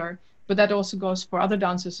father, but that also goes for other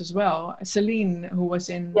dancers as well. Celine, who was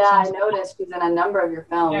in... Yeah, I noticed she's in a number of your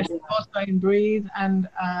films. Yeah, she's also in Breathe, and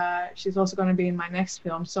she's also going to be in my next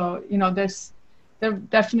film. So, you know, there are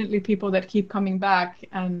definitely people that keep coming back,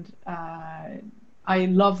 and I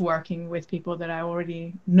love working with people that I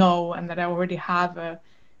already know and that I already have a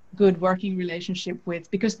good working relationship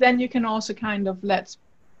with, because then you can also kind of let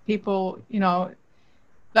people, you know,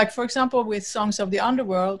 like for example with Songs of the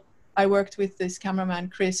Underworld, I worked with this cameraman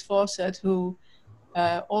Chris Fawcett, who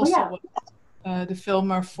was the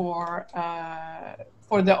filmer for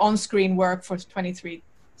the on-screen work for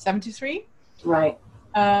 2373. Right.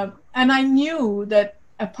 And I knew that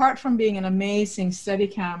apart from being an amazing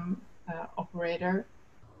Steadicam operator,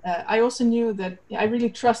 I also knew that I really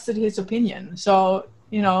trusted his opinion. So,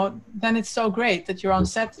 you know, then it's so great that you're on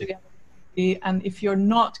set together. And if you're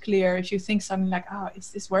not clear, if you think something like,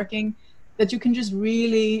 is this working? That you can just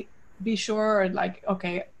really be sure, like,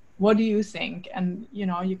 okay, what do you think? And, you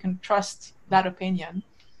know, you can trust that opinion.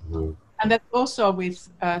 Mm-hmm. And that's also with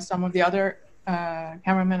some of the other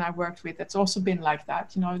cameramen I worked with. It's also been like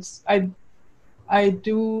that. You know, I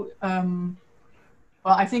do... well,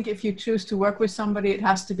 I think if you choose to work with somebody, it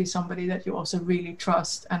has to be somebody that you also really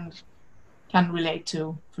trust and can relate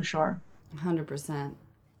to, for sure. 100%.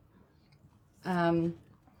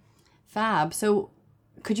 Fab. So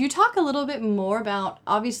could you talk a little bit more about,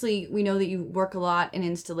 obviously we know that you work a lot in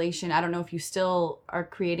installation. I don't know if you still are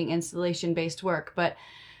creating installation-based work, but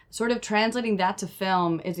sort of translating that to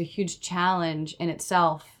film is a huge challenge in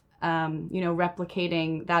itself, you know,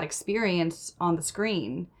 replicating that experience on the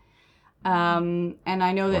screen. And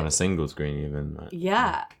I know that on a single screen even. Right?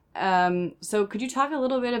 Yeah. So could you talk a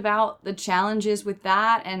little bit about the challenges with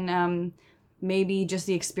that, and maybe just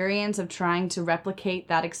the experience of trying to replicate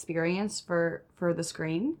that experience for the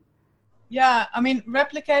screen? Yeah, I mean,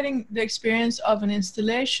 replicating the experience of an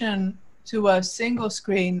installation to a single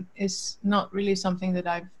screen is not really something that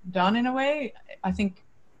I've done in a way. I think,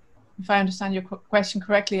 if I understand your question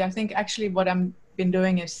correctly, I think actually what I've been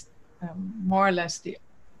doing is more or less the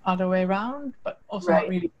other way around, but also not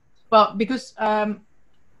really. Well, because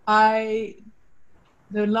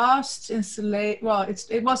the last installation, well,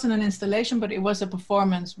 it wasn't an installation, but it was a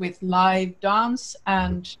performance with live dance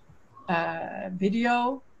and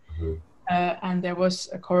video, and there was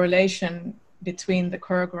a correlation between the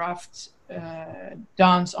choreographed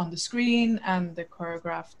dance on the screen and the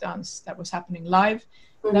choreographed dance that was happening live.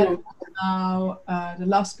 Mm-hmm. That now the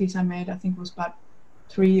last piece I made, I think, was about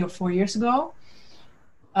 3 or 4 years ago.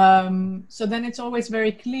 So then it's always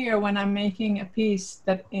very clear when I'm making a piece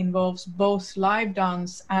that involves both live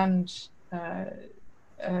dance and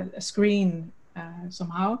a screen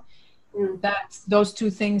somehow, that those two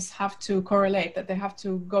things have to correlate, that they have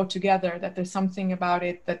to go together, that there's something about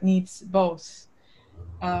it that needs both.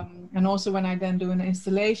 And also when I then do an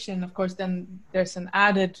installation, of course, then there's an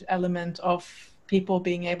added element of people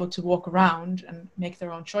being able to walk around and make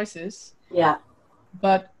their own choices. Yeah.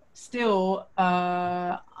 But still,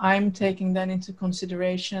 I'm taking then into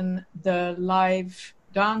consideration the live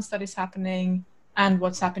dance that is happening and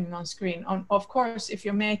what's happening on screen. Of course, if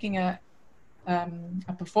you're making a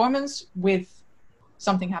performance with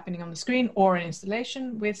something happening on the screen, or an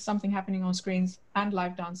installation with something happening on screens and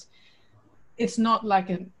live dance, it's not like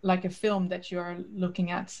a film that you're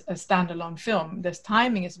looking at, a standalone film. This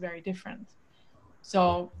timing is very different.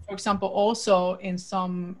 So, for example, also in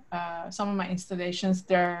some of my installations,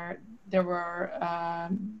 there were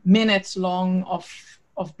minutes long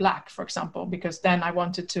of black, for example, because then I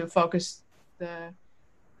wanted to focus the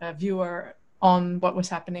viewer on what was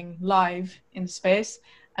happening live in the space,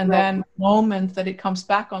 and then the moment that it comes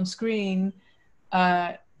back on screen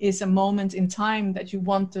is a moment in time that you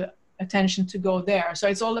want the attention to go there. So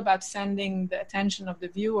it's all about sending the attention of the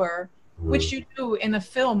viewer, which you do in a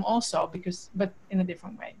film also, but in a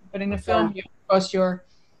different way. But in a film,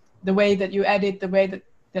 the way that you edit, the way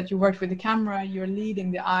that you work with the camera, you're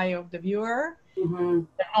leading the eye of the viewer. Mm-hmm.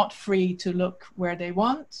 They're not free to look where they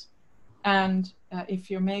want. And if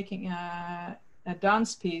you're making a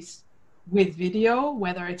dance piece with video,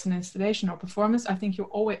 whether it's an installation or performance, I think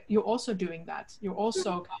you're also doing that. You're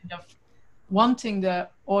also kind of wanting the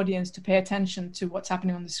audience to pay attention to what's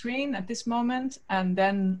happening on the screen at this moment, and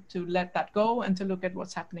then to let that go and to look at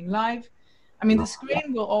what's happening live. I mean, the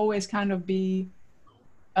screen will always kind of be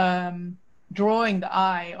drawing the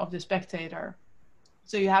eye of the spectator.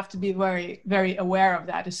 So you have to be very, very aware of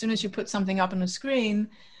that. As soon as you put something up on the screen,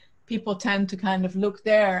 people tend to kind of look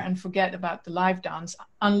there and forget about the live dance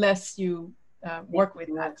unless you work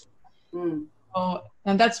with that. So,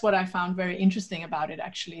 and that's what I found very interesting about it,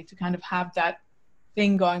 actually, to kind of have that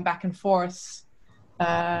thing going back and forth,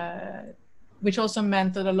 which also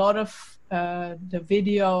meant that a lot of the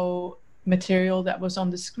video material that was on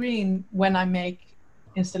the screen when I make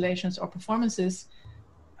installations or performances,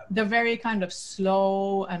 they're very kind of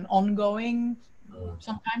slow and ongoing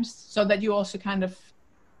sometimes, so that you also kind of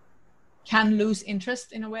can lose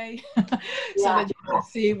interest in a way, so that you can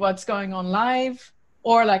see what's going on live.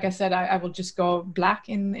 Or like I said, I will just go black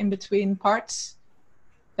in between parts.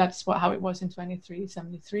 That's how it was in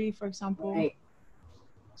 2373, for example. Right.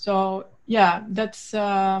 So yeah, that's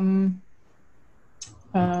that's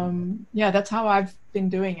how I've been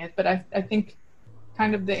doing it. But I think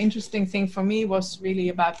kind of the interesting thing for me was really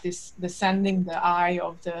about this, the sending the eye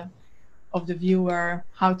of the viewer,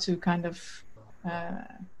 how to kind of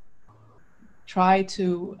try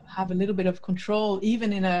to have a little bit of control,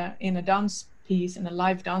 even in a dance piece, in a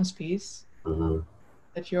live dance piece,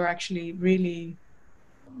 that you're actually really,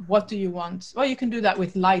 what do you want? Well, you can do that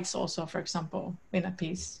with lights also, for example, in a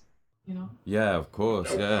piece, you know? Yeah, of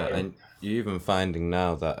course, yeah. And you're even finding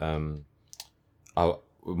now that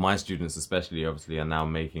my students especially obviously are now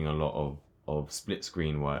making a lot of split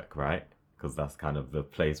screen work, right? Because that's kind of the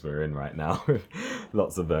place we're in right now.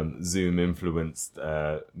 Lots of Zoom influenced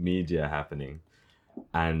media happening.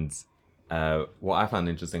 And what I found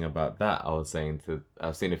interesting about that,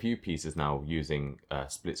 I've seen a few pieces now using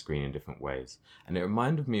split screen in different ways. And it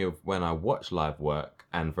reminded me of when I watch live work,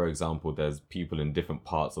 and for example, there's people in different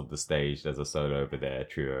parts of the stage. There's a solo over there, a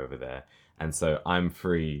trio over there. And so I'm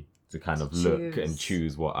free to kind of look and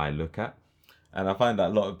choose what I look at. And I find that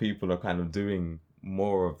a lot of people are kind of doing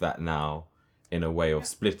more of that now, in a way of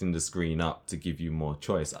splitting the screen up to give you more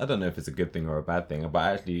choice. I don't know if it's a good thing or a bad thing, but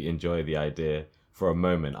I actually enjoy the idea. For a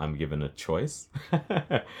moment, I'm given a choice.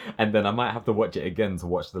 And then I might have to watch it again to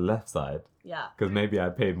watch the left side. Yeah. Because maybe I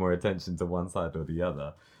paid more attention to one side or the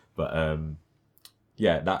other. But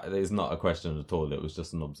that is not a question at all. It was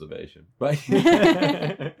just an observation. But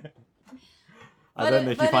I don't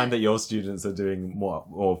know if you find that your students are doing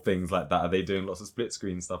more things like that. Are they doing lots of split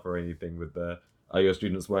screen stuff or anything with are your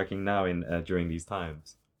students working now during these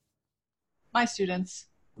times? My students?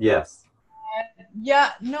 Yes.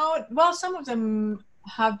 Well, some of them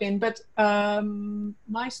have been, but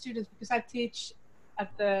my students, because I teach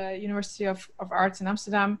at the University of Arts in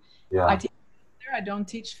Amsterdam, I teach there. I don't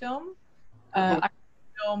teach film. I teach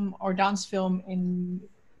film or dance film in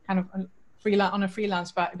kind of on a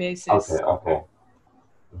freelance basis. Okay.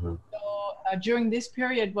 So during this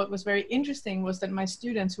period, what was very interesting was that my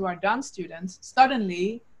students, who are dance students,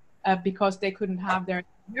 suddenly, because they couldn't have their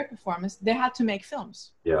performance, they had to make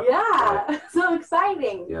films. So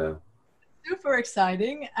exciting. Super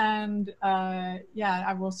exciting. And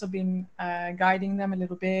I've also been guiding them a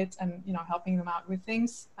little bit and helping them out with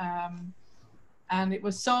things, and it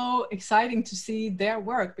was so exciting to see their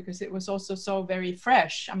work, because it was also so very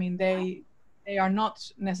fresh. I mean, they are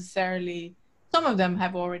not necessarily, some of them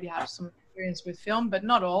have already had some experience with film, but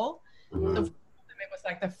not all. So for them, it was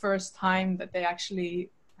like the first time that they actually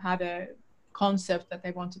had a concept that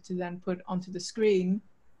they wanted to then put onto the screen.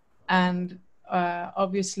 And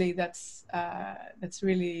obviously that's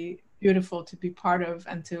really beautiful to be part of,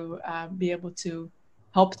 and to be able to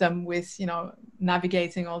help them with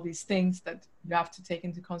navigating all these things that you have to take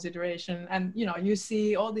into consideration. And you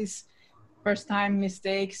see all these first time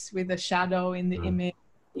mistakes with the shadow in the image,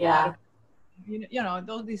 all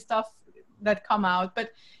these stuff that come out,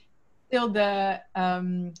 but still the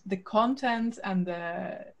content and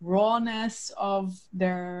the rawness of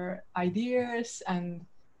their ideas, and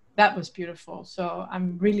that was beautiful. So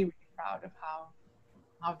I'm really, really proud of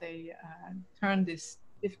how they turned this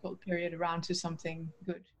difficult period around to something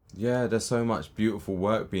good. Yeah, there's so much beautiful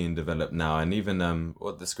work being developed now, and even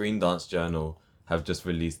the Screendance Journal have just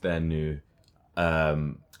released their new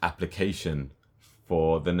application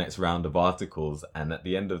for the next round of articles, and at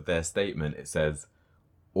the end of their statement it says,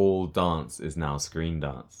 all dance is now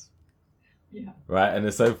Screendance. Right? And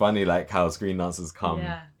it's so funny, like how Screendance has come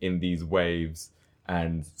in these waves,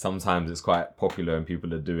 And sometimes it's quite popular and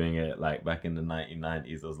people are doing it. Like back in the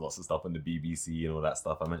 1990s, there was lots of stuff on the BBC and all that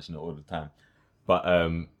stuff. I mention it all the time. But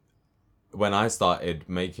when I started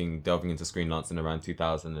delving into screen dancing around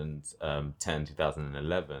 2010,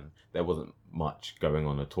 2011, there wasn't much going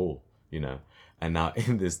on at all, And now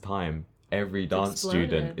in this time, every dance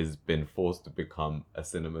student has been forced to become a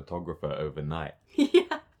cinematographer overnight.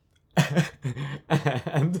 Yeah.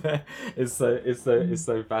 And it's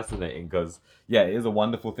so fascinating because it is a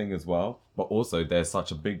wonderful thing as well, but also there's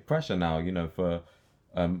such a big pressure now, for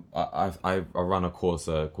I run a course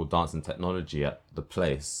called Dance and Technology at The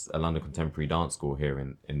Place, a London Contemporary Dance School here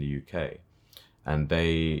in the UK, and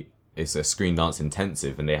it's a screen dance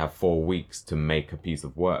intensive, and they have 4 weeks to make a piece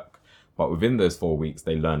of work. But within those 4 weeks,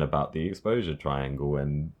 they learn about the exposure triangle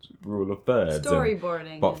and rule of thirds.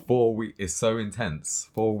 Storyboarding. But 4 weeks is so intense.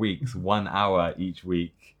 4 weeks, 1 hour each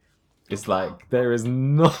week. It's like there's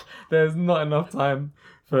not enough time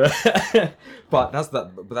for. But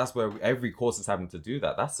that's where every course is having to do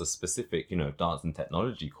that. That's a specific, dance and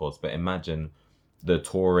technology course. But imagine the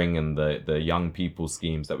touring and the young people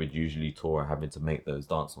schemes that would usually tour having to make those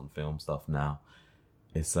dance on film stuff now.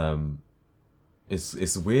 It's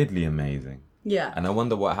weirdly amazing. Yeah. And I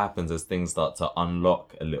wonder what happens as things start to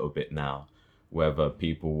unlock a little bit now, whether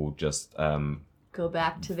people will just go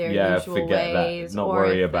back to their usual forget ways, that, not or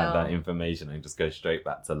worry about that information and just go straight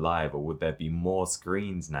back to live, or would there be more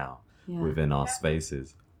screens now within our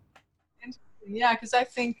spaces? Yeah, because I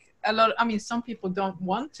think some people don't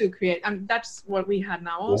want to create, and that's what we had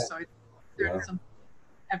now also. There's something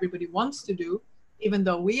everybody wants to do, even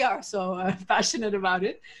though we are so passionate about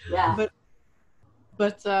it. Yeah.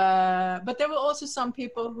 But there were also some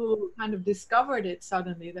people who kind of discovered it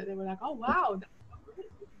suddenly, that they were like, oh wow, that's so great,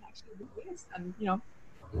 we can actually do this, and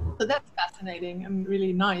so that's fascinating and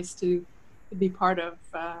really nice to be part of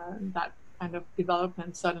that kind of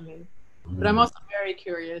development suddenly. But I'm also very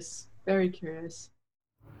curious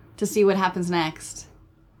to see what happens next.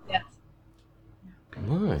 Yes.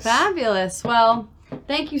 Nice. Fabulous. Well,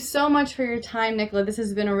 thank you so much for your time, Nicola. This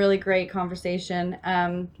has been a really great conversation.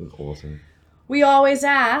 It was awesome. We always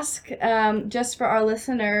ask, just for our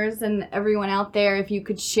listeners and everyone out there, if you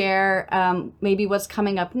could share maybe what's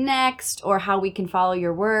coming up next or how we can follow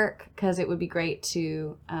your work, because it would be great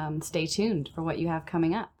to stay tuned for what you have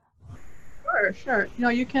coming up. Sure.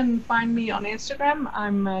 You can find me on Instagram.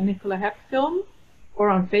 I'm Nicola Hepp Film, or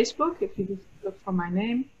on Facebook if you just look for my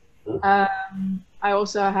name. I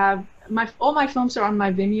also have all my films are on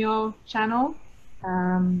my Vimeo channel.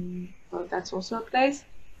 So that's also a place.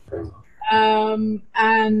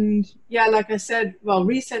 And yeah, like I said,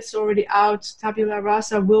 Reset's already out. Tabula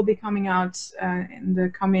Rasa will be coming out in the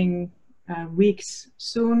coming weeks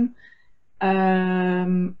soon.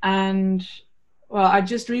 And I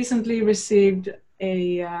just recently received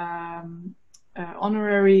a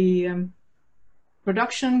honorary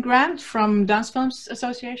production grant from Dance Films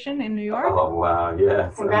Association in New York. Oh wow!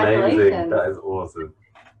 Yes, amazing. That is awesome.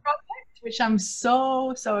 Project, which I'm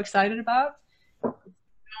so excited about.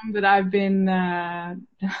 That I've been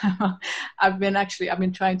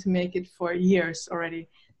trying to make it for years already.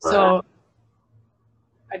 Right. So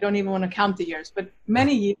I don't even want to count the years, but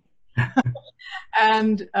many years.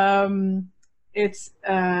 And it's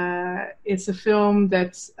a film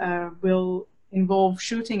that will involve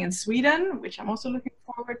shooting in Sweden, which I'm also looking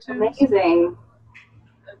forward to. Amazing.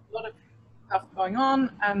 A lot of stuff going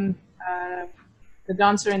on, and the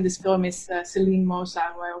dancer in this film is Celine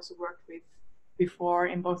Mosa, who I also worked with before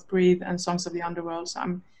in both Breathe and Songs of the Underworld. So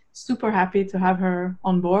I'm super happy to have her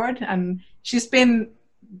on board, and she's been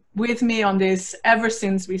with me on this ever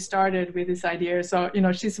since we started with this idea. So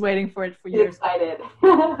she's waiting for it for years. Excited.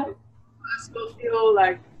 I still feel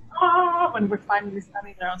like when we're finally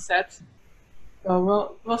standing there on set.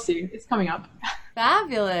 So we'll see. It's coming up.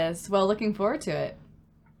 Fabulous. Well, looking forward to it.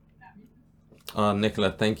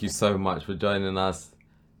 Nicola, thank you so much for joining us.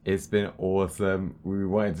 It's been awesome. We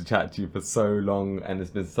wanted to chat to you for so long, and it's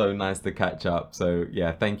been so nice to catch up. So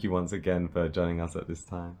yeah, thank you once again for joining us at this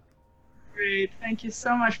time. Great. Thank you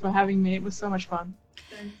so much for having me. It was so much fun.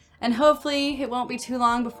 Thanks. And hopefully it won't be too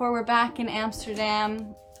long before we're back in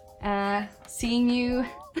Amsterdam, seeing you,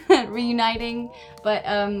 reuniting. But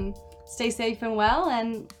stay safe and well,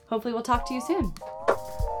 and hopefully we'll talk to you soon.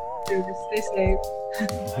 Stay safe.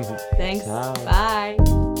 Thanks. Ciao. Bye.